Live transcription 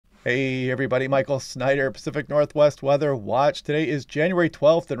Hey everybody, Michael Snyder, Pacific Northwest Weather Watch. Today is January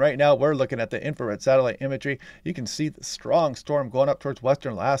 12th, and right now we're looking at the infrared satellite imagery. You can see the strong storm going up towards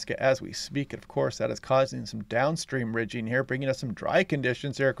western Alaska as we speak. And of course, that is causing some downstream ridging here, bringing us some dry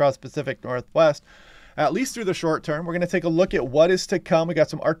conditions here across Pacific Northwest. At least through the short term, we're going to take a look at what is to come. We got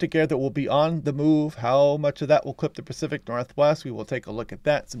some Arctic air that will be on the move. How much of that will clip the Pacific Northwest? We will take a look at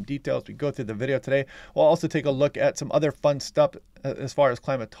that. Some details we go through the video today. We'll also take a look at some other fun stuff as far as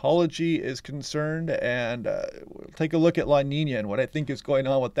climatology is concerned, and we'll take a look at La Nina and what I think is going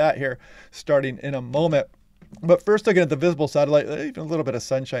on with that here starting in a moment. But first, looking at the visible satellite, even a little bit of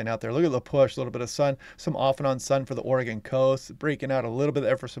sunshine out there. Look at the push, a little bit of sun, some off and on sun for the Oregon coast, breaking out a little bit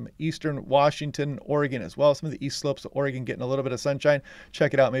there for some eastern Washington, Oregon as well. Some of the east slopes of Oregon getting a little bit of sunshine.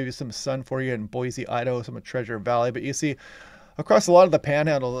 Check it out, maybe some sun for you in Boise, Idaho, some of Treasure Valley. But you see, across a lot of the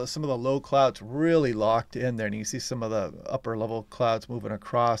panhandle, some of the low clouds really locked in there. And you see some of the upper level clouds moving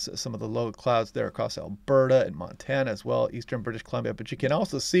across, some of the low clouds there across Alberta and Montana as well, eastern British Columbia. But you can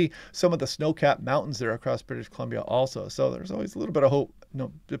also see some of the snow-capped mountains there across British Columbia also. So there's always a little bit of hope,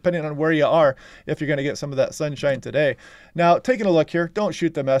 depending on where you are, if you're going to get some of that sunshine today. Now, taking a look here, don't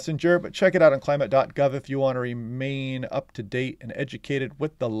shoot the messenger, but check it out on climate.gov if you want to remain up to date and educated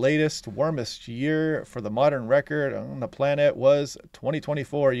with the latest. Warmest year for the modern record on the planet was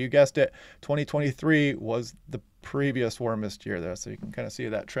 2024. You guessed it, 2023 was the previous warmest year there, so you can kind of see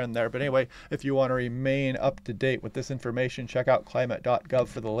that trend there. But anyway, if you want to remain up to date with this information, check out climate.gov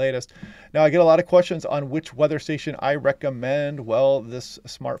for the latest. Now, I get a lot of questions on which weather station I recommend. Well, this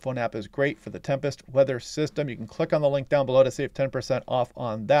smartphone app is great for the Tempest weather system. You can click on the link down below to save 10% off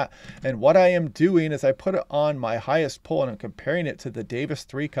on that. And what I am doing is I put it on my highest pole and I'm comparing it to the Davis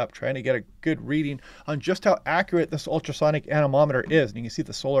 3 Cup, trying to get a good reading on just how accurate this ultrasonic anemometer is. And you can see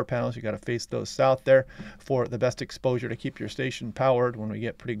the solar panels, you got to face those south there for the best exposure to keep your station powered when we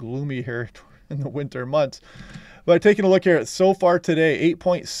get pretty gloomy here in the winter months. But taking a look here, so far today,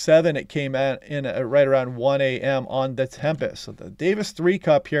 8.7 it came in at right around 1 a.m. on the Tempest. So the Davis 3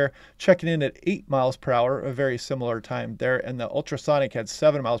 Cup here checking in at 8 miles per hour, a very similar time there. And the ultrasonic had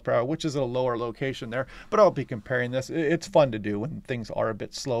 7 miles per hour, which is at a lower location there. But I'll be comparing this. It's fun to do when things are a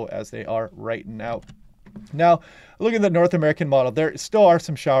bit slow as they are right now. Now, looking at the North American model, there still are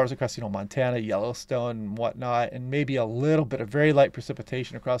some showers across, Montana, Yellowstone, and whatnot, and maybe a little bit of very light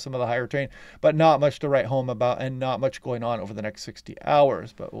precipitation across some of the higher terrain, but not much to write home about and not much going on over the next 60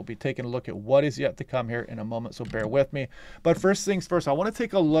 hours. But we'll be taking a look at what is yet to come here in a moment, so bear with me. But first things first, I want to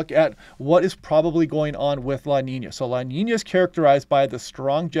take a look at what is probably going on with La Nina. So La Nina is characterized by the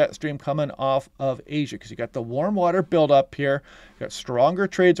strong jet stream coming off of Asia, because you got the warm water buildup here. You got stronger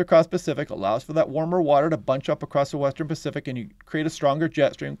trades across Pacific, allows for that warmer water to bunch up across the western Pacific, and you create a stronger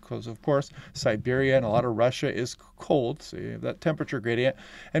jet stream because, of course, Siberia and a lot of Russia is cold, so you have that temperature gradient.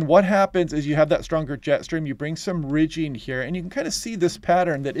 And what happens is you have that stronger jet stream, you bring some ridging here, and you can kind of see this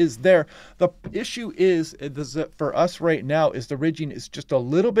pattern that is there. The issue is that for us right now is the ridging is just a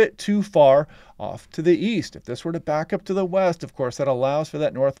little bit too far off to the east. If this were to back up to the west, of course, that allows for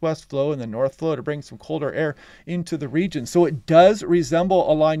that northwest flow and the north flow to bring some colder air into the region. So it does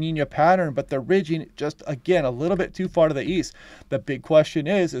resemble a La Nina pattern, but the ridging just, again, a little bit too far to the east. The big question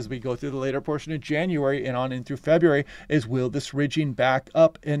is, as we go through the later portion of January and on in through February, is will this ridging back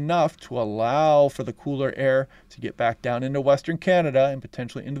up enough to allow for the cooler air to get back down into Western Canada and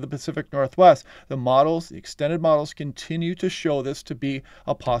potentially into the Pacific Northwest? The models, the extended models, continue to show this to be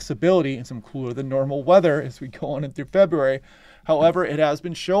a possibility and some cooler than normal weather as we go on in through February. However, it has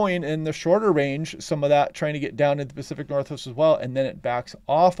been showing in the shorter range some of that trying to get down into the Pacific Northwest as well, and then it backs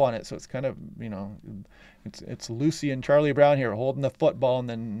off on it. So it's kind of, it's Lucy and Charlie Brown here holding the football, and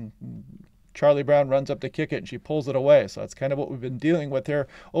then Charlie Brown runs up to kick it and she pulls it away. So that's kind of what we've been dealing with here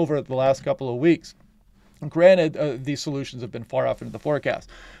over the last couple of weeks. Granted, these solutions have been far off into the forecast.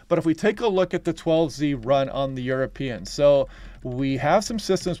 But if we take a look at the 12Z run on the European, so we have some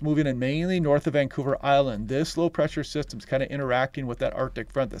systems moving in mainly north of Vancouver Island. This low pressure system is kind of interacting with that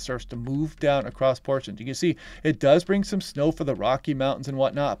Arctic front that starts to move down across portions. You can see it does bring some snow for the Rocky Mountains and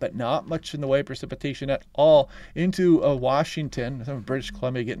whatnot, but not much in the way of precipitation at all into Washington. Some of British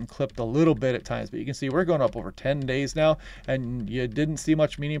Columbia getting clipped a little bit at times, but you can see we're going up over 10 days now, and you didn't see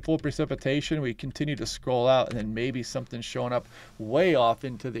much meaningful precipitation. We continue to scroll out, and then maybe something showing up way off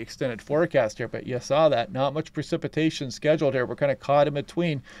into the extended forecast here, but you saw that. Not much precipitation scheduled here. We're kind of caught in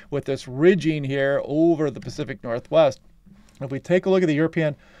between with this ridging here over the Pacific Northwest. If we take a look at the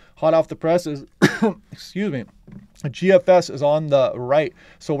European hot off the presses, excuse me, GFS is on the right.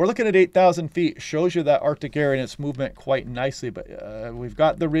 So we're looking at 8,000 feet. Shows you that Arctic air and its movement quite nicely, but we've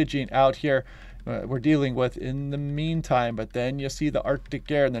got the ridging out here. we're dealing with in the meantime. But then you see the Arctic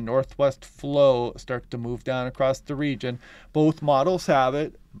air and the northwest flow start to move down across the region. Both models have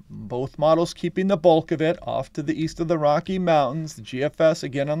it. Both models keeping the bulk of it off to the east of the Rocky Mountains. The GFS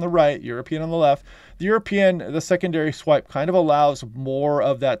again on the right, European on the left. The European, the secondary swipe kind of allows more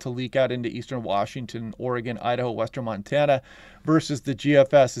of that to leak out into eastern Washington, Oregon, Idaho, western Montana versus the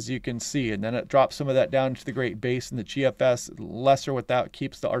GFS, as you can see. And then it drops some of that down to the Great Basin. The GFS, lesser with that,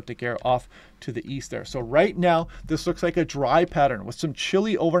 keeps the Arctic air off to the east there. So right now, this looks like a dry pattern with some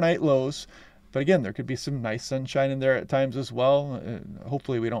chilly overnight lows. But again, there could be some nice sunshine in there at times as well.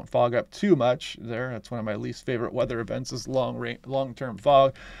 Hopefully we don't fog up too much there. That's one of my least favorite weather events is long-term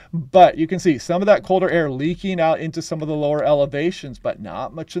fog. But you can see some of that colder air leaking out into some of the lower elevations, but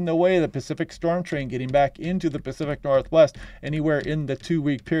not much in the way of the Pacific storm train getting back into the Pacific Northwest anywhere in the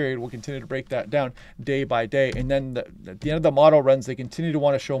 2-week period. We'll continue to break that down day by day. And then at the end of the model runs, they continue to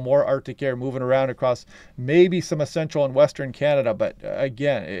want to show more Arctic air moving around across maybe some of central and western Canada. But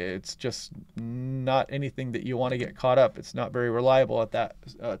again, it's just not anything that you want to get caught up. It's not very reliable at that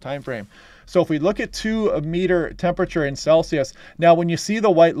time frame. So if we look at 2-meter temperature in Celsius, now when you see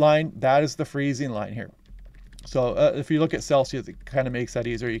the white line, that is the freezing line here. So if you look at Celsius, it kind of makes that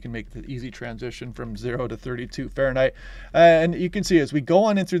easier. You can make the easy transition from 0 to 32 Fahrenheit. And you can see as we go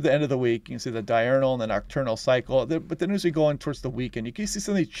on in through the end of the week, you can see the diurnal and the nocturnal cycle. But then as we go on towards the weekend, you can see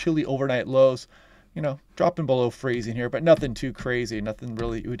some of these chilly overnight lows, you know, dropping below freezing here, but nothing too crazy, nothing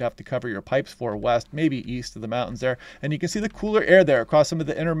really you would have to cover your pipes for west, maybe east of the mountains there. And you can see the cooler air there across some of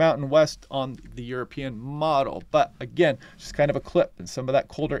the Intermountain West on the European model. But again, just kind of a clip and some of that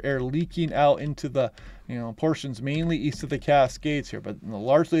colder air leaking out into the portions mainly east of the Cascades here, but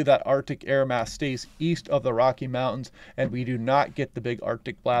largely that Arctic air mass stays east of the Rocky Mountains, and we do not get the big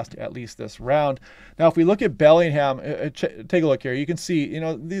Arctic blast, at least this round. Now, if we look at Bellingham, take a look here. You can see,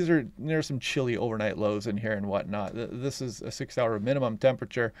 there's some chilly overnight lows in here and whatnot. This is a 6-hour minimum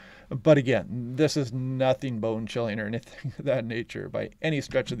temperature, but again, this is nothing bone chilling or anything of that nature by any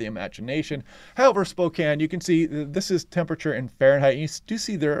stretch of the imagination. However, Spokane, you can see this is temperature in Fahrenheit. You do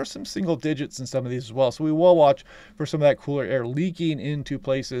see there are some single digits in some of these as well. So we will watch for some of that cooler air leaking into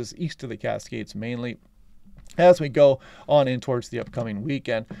places east of the Cascades mainly as we go on in towards the upcoming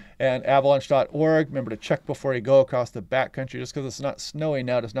weekend. And avalanche.org, remember to check before you go across the backcountry. Just because it's not snowing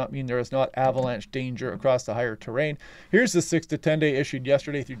now does not mean there is not avalanche danger across the higher terrain. Here's the 6 to 10 day issued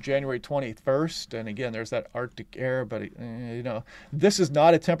yesterday through January 21st. And again, there's that Arctic air, but this is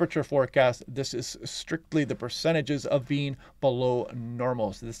not a temperature forecast. This is strictly the percentages of being below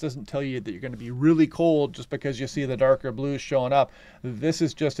normal. So this doesn't tell you that you're going to be really cold just because you see the darker blues showing up. This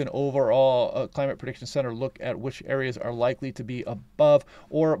is just an overall Climate Prediction Center look at which areas are likely to be above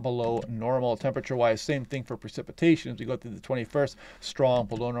or below normal temperature wise. Same thing for precipitation as we go through the 21st. Strong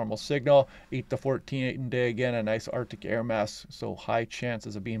below normal signal. 8 to 14 day, again a nice Arctic air mass, so high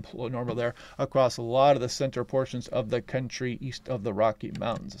chances of being below normal there across a lot of the center portions of the country east of the Rocky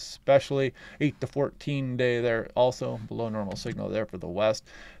Mountains, especially 8 to 14 day there, also below normal signal there for the west.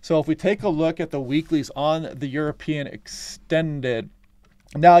 So if we take a look at the weeklies on the European extended,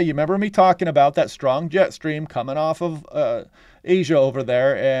 now, you remember me talking about that strong jet stream coming off of Asia over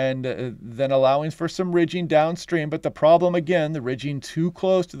there and then allowing for some ridging downstream. But the problem, again, the ridging too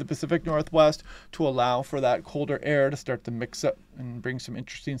close to the Pacific Northwest to allow for that colder air to start to mix up and bring some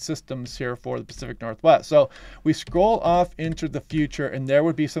interesting systems here for the Pacific Northwest. So we scroll off into the future, and there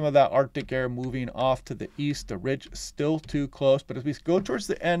would be some of that Arctic air moving off to the east. The ridge still too close, but as we go towards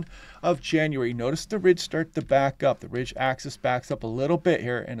the end of January, notice the ridge start to back up. The ridge axis backs up a little bit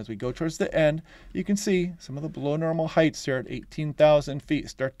here, and as we go towards the end, you can see some of the below normal heights here at 18,000 feet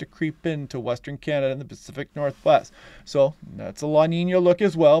start to creep into Western Canada and the Pacific Northwest. So that's a La Nina look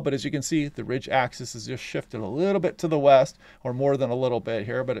as well, but as you can see, the ridge axis is just shifted a little bit to the west, or more than a little bit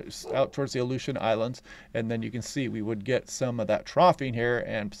here, but it's out towards the Aleutian Islands. And then you can see we would get some of that troughing here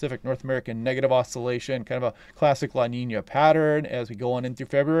and Pacific North American negative oscillation, kind of a classic La Nina pattern as we go on into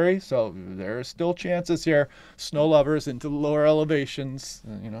February. So there's still chances here. Snow lovers into the lower elevations,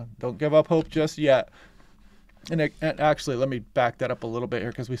 don't give up hope just yet. And actually, let me back that up a little bit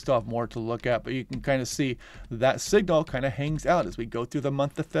here because we still have more to look at, but you can kind of see that signal kind of hangs out as we go through the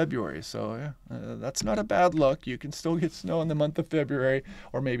month of February. So yeah, that's not a bad look. You can still get snow in the month of February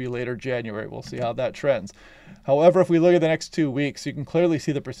or maybe later January. We'll see how that trends. However, if we look at the next 2 weeks, you can clearly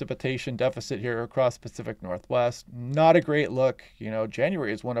see the precipitation deficit here across the Pacific Northwest. Not a great look.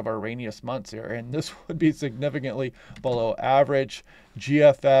 January is one of our rainiest months here, and this would be significantly below average.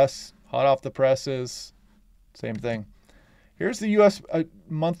 GFS, hot off the presses. Same thing. Here's the U.S.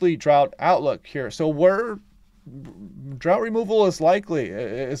 monthly drought outlook here. So we're drought removal is likely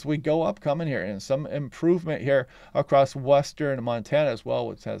as we go up coming here, and some improvement here across western Montana as well,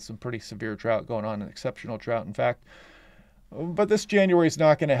 which has some pretty severe drought going on, an exceptional drought, in fact. But this January is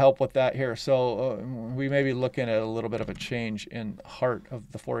not going to help with that here. So we may be looking at a little bit of a change in heart of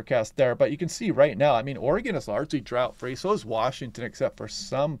the forecast there. But you can see right now, I mean, Oregon is largely drought free. So is Washington, except for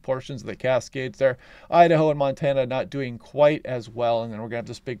some portions of the Cascades there. Idaho and Montana not doing quite as well. And then we're going to have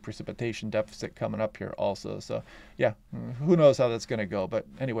this big precipitation deficit coming up here also. So yeah, who knows how that's going to go. But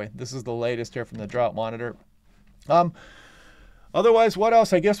anyway, this is the latest here from the Drought Monitor. Otherwise, what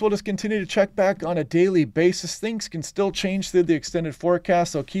else? I guess we'll just continue to check back on a daily basis. Things can still change through the extended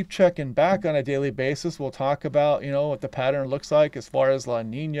forecast, so keep checking back on a daily basis. We'll talk about, what the pattern looks like as far as La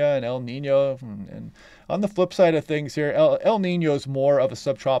Nina and El Nino. And on the flip side of things here, El Nino is more of a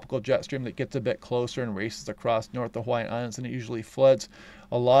subtropical jet stream that gets a bit closer and races across north of the Hawaiian Islands, and it usually floods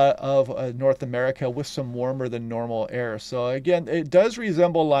a lot of North America with some warmer than normal air. So again, it does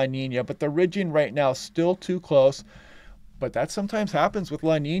resemble La Nina, but the ridging right now is still too close. But that sometimes happens with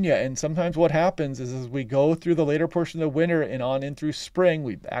La Nina, and sometimes what happens is as we go through the later portion of the winter and on in through spring,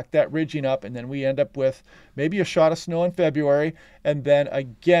 we back that ridging up, and then we end up with maybe a shot of snow in February, and then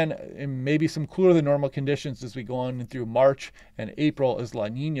again, maybe some cooler than normal conditions as we go on through March and April, as La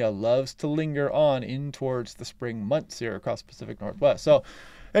Nina loves to linger on in towards the spring months here across the Pacific Northwest. So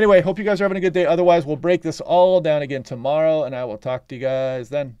anyway, hope you guys are having a good day. Otherwise, we'll break this all down again tomorrow, and I will talk to you guys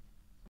then.